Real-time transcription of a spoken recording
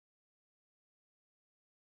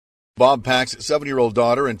Bob Pack's 7-year-old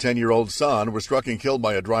daughter and 10-year-old son were struck and killed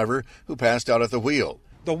by a driver who passed out at the wheel.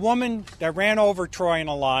 The woman that ran over Troy and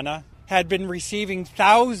Alana had been receiving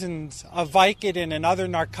thousands of Vicodin and other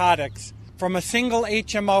narcotics from a single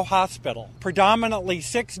HMO hospital, predominantly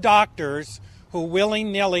 6 doctors who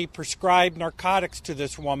willy-nilly prescribed narcotics to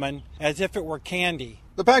this woman as if it were candy.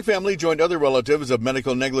 The Pack family joined other relatives of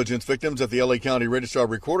medical negligence victims at the LA County Registrar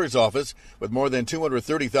Recorder's Office with more than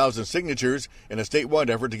 230,000 signatures in a statewide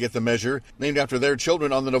effort to get the measure named after their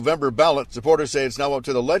children on the November ballot. Supporters say it's now up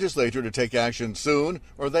to the legislature to take action soon,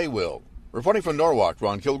 or they will. Reporting from Norwalk,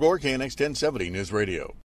 Ron Kilgore, KNX 1070 News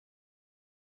Radio.